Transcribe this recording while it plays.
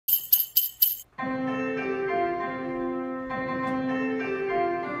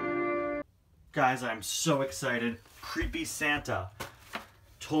Guys, I'm so excited. Creepy Santa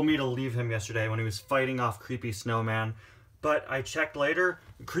told me to leave him yesterday when he was fighting off Creepy Snowman. But I checked later,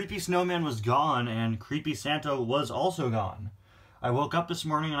 Creepy Snowman was gone and Creepy Santa was also gone. I woke up this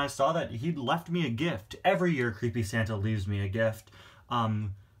morning and I saw that he'd left me a gift. Every year Creepy Santa leaves me a gift.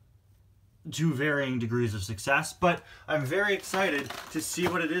 To varying degrees of success, but I'm very excited to see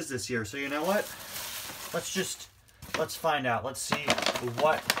what it is this year. So you know what? Let's find out. Let's see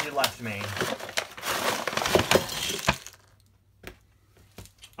what he left me.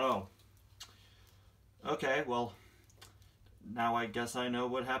 Oh. Okay, well, now I guess I know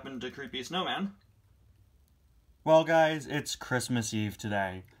what happened to Creepy Snowman. Well, guys, it's Christmas Eve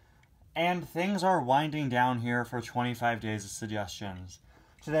today, and things are winding down here for 25 days of suggestions.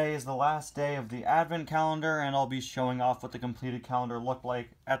 Today is the last day of the Advent calendar, and I'll be showing off what the completed calendar looked like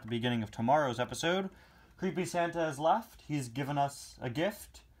at the beginning of tomorrow's episode. Creepy Santa has left. He's given us a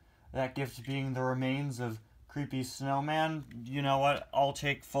gift. That gift being the remains of Creepy Snowman. You know what? I'll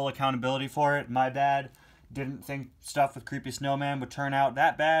take full accountability for it. My bad. Didn't think stuff with Creepy Snowman would turn out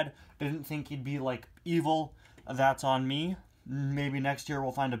that bad. Didn't think he'd be, like, evil. That's on me. Maybe next year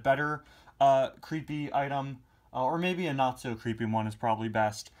we'll find a better creepy item. Or maybe a not-so-creepy one is probably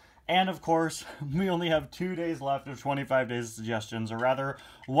best. And, of course, we only have 2 days left of 25 days of suggestions, or rather,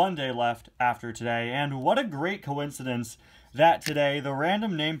 1 day left after today. And what a great coincidence that today the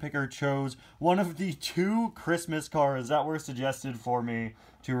random name picker chose one of the 2 Christmas cards that were suggested for me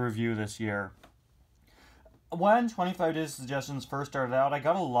to review this year. When 25 Days of Suggestions first started out, I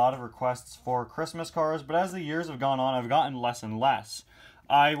got a lot of requests for Christmas cards, but as the years have gone on, I've gotten less and less.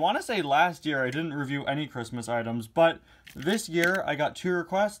 I want to say last year I didn't review any Christmas items, but this year I got 2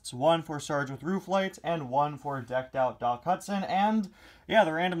 requests, one for Sarge with Roof Lights and one for Decked Out Doc Hudson, and yeah,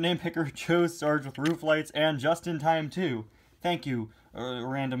 the random name picker chose Sarge with Roof Lights and just in time too. Thank you,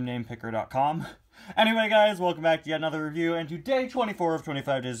 randomnamepicker.com. Anyway guys, welcome back to yet another review, and to day 24 of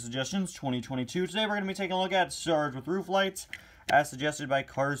 25 Days of Suggestions 2022. Today we're going to be taking a look at Sarge with Roof Lights, as suggested by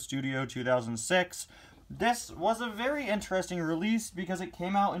Cars Studio 2006. This was a very interesting release because it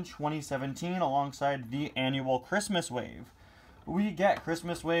came out in 2017 alongside the annual Christmas wave. We get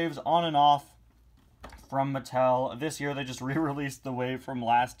Christmas waves on and off from Mattel. This year they just re-released the wave from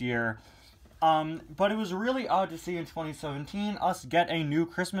last year. But it was really odd to see in 2017 us get a new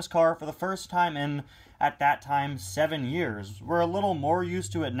Christmas car for the first time in, at that time, 7 years. We're a little more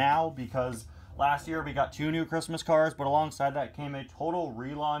used to it now because last year we got 2 new Christmas cars, but alongside that came a total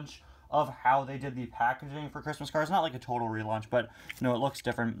relaunch of how they did the packaging for Christmas cars. Not like a total relaunch, but, you know, it looks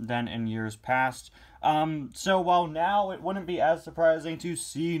different than in years past. So while now it wouldn't be as surprising to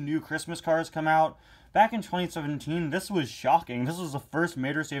see new Christmas cars come out, back in 2017, this was shocking. This was the first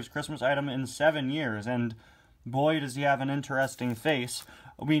Mater Saves Christmas item in 7 years, and boy, does he have an interesting face.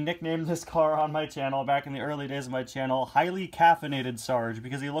 We nicknamed this car on my channel, back in the early days of my channel, Highly Caffeinated Sarge,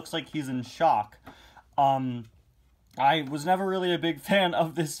 because he looks like he's in shock. I was never really a big fan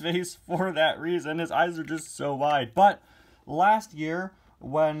of this face for that reason. His eyes are just so wide. But last year,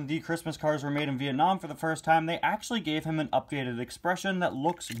 when the Christmas cars were made in Vietnam for the first time, they actually gave him an updated expression that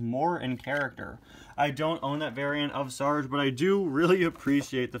looks more in character. I don't own that variant of Sarge, but I do really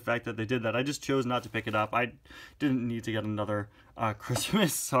appreciate the fact that they did that. I just chose not to pick it up. I didn't need to get another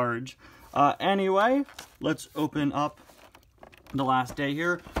Christmas Sarge. Anyway, let's open up the last day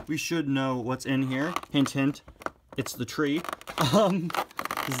here. We should know what's in here. Hint, hint. It's the tree.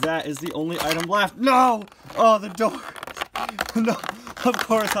 That is the only item left. No! Oh, the door. No. Of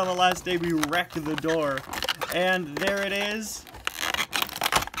course, on the last day, we wrecked the door. And there it is.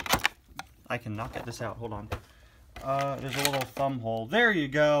 I cannot get this out. Hold on. There's a little thumb hole. There you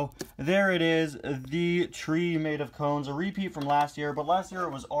go. There it is. The tree made of cones. A repeat from last year, but last year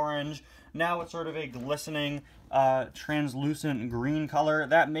it was orange. Now it's sort of a glistening, translucent green color.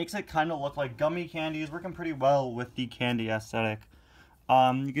 That makes it kind of look like gummy candies, working pretty well with the candy aesthetic.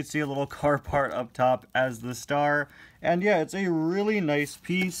 You can see a little car part up top as the star. And yeah, it's a really nice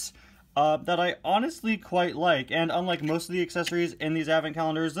piece that I honestly quite like. And unlike most of the accessories in these advent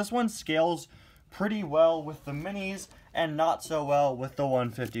calendars, this one scales pretty well with the minis and not so well with the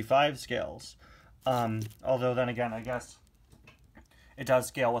 155 scales. Although then again, I guess it does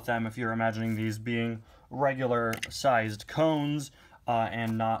scale with them if you're imagining these being regular sized cones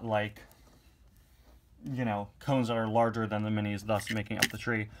and not like, you know, cones that are larger than the minis, thus making up the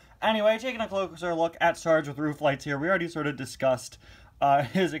tree. Anyway, taking a closer look at Sarge with Roof Lights here, we already sort of discussed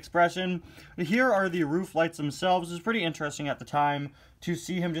his expression. Here are the roof lights themselves. It was pretty interesting at the time to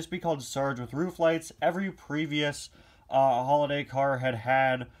see him just be called Sarge with Roof Lights. Every previous holiday car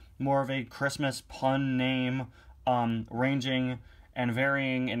had more of a Christmas pun name, ranging and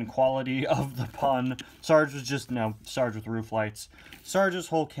varying in quality of the pun. Sarge was just, no, Sarge with roof lights. Sarge's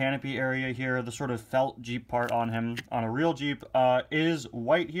whole canopy area here, the sort of felt Jeep part on him, on a real Jeep, is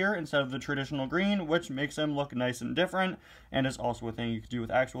white here instead of the traditional green, which makes him look nice and different, and is also a thing you could do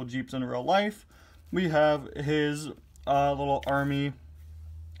with actual Jeeps in real life. We have his little army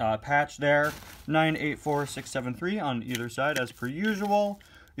patch there, 984673 on either side as per usual.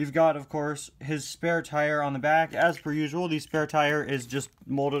 We've got, of course, his spare tire on the back. As per usual, the spare tire is just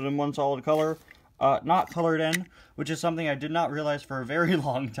molded in one solid color, not colored in, which is something I did not realize for a very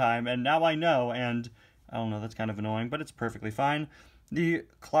long time, and now I know, and I don't know, that's kind of annoying, but it's perfectly fine. The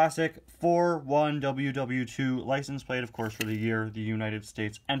classic 41WW2 license plate, of course, for the year the United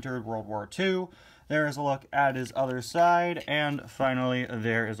States entered World War II. There is a look at his other side, and finally,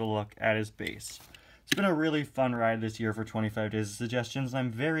 there is a look at his base. It's been a really fun ride this year for 25 Days of Suggestions, and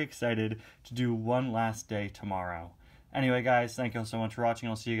I'm very excited to do one last day tomorrow. Anyway, guys, thank you all so much for watching.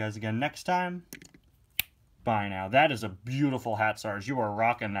 I'll see you guys again next time. Bye now. That is a beautiful hat, Sarge. You are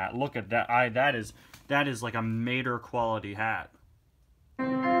rocking that. Look at that. That is like a Mater quality hat.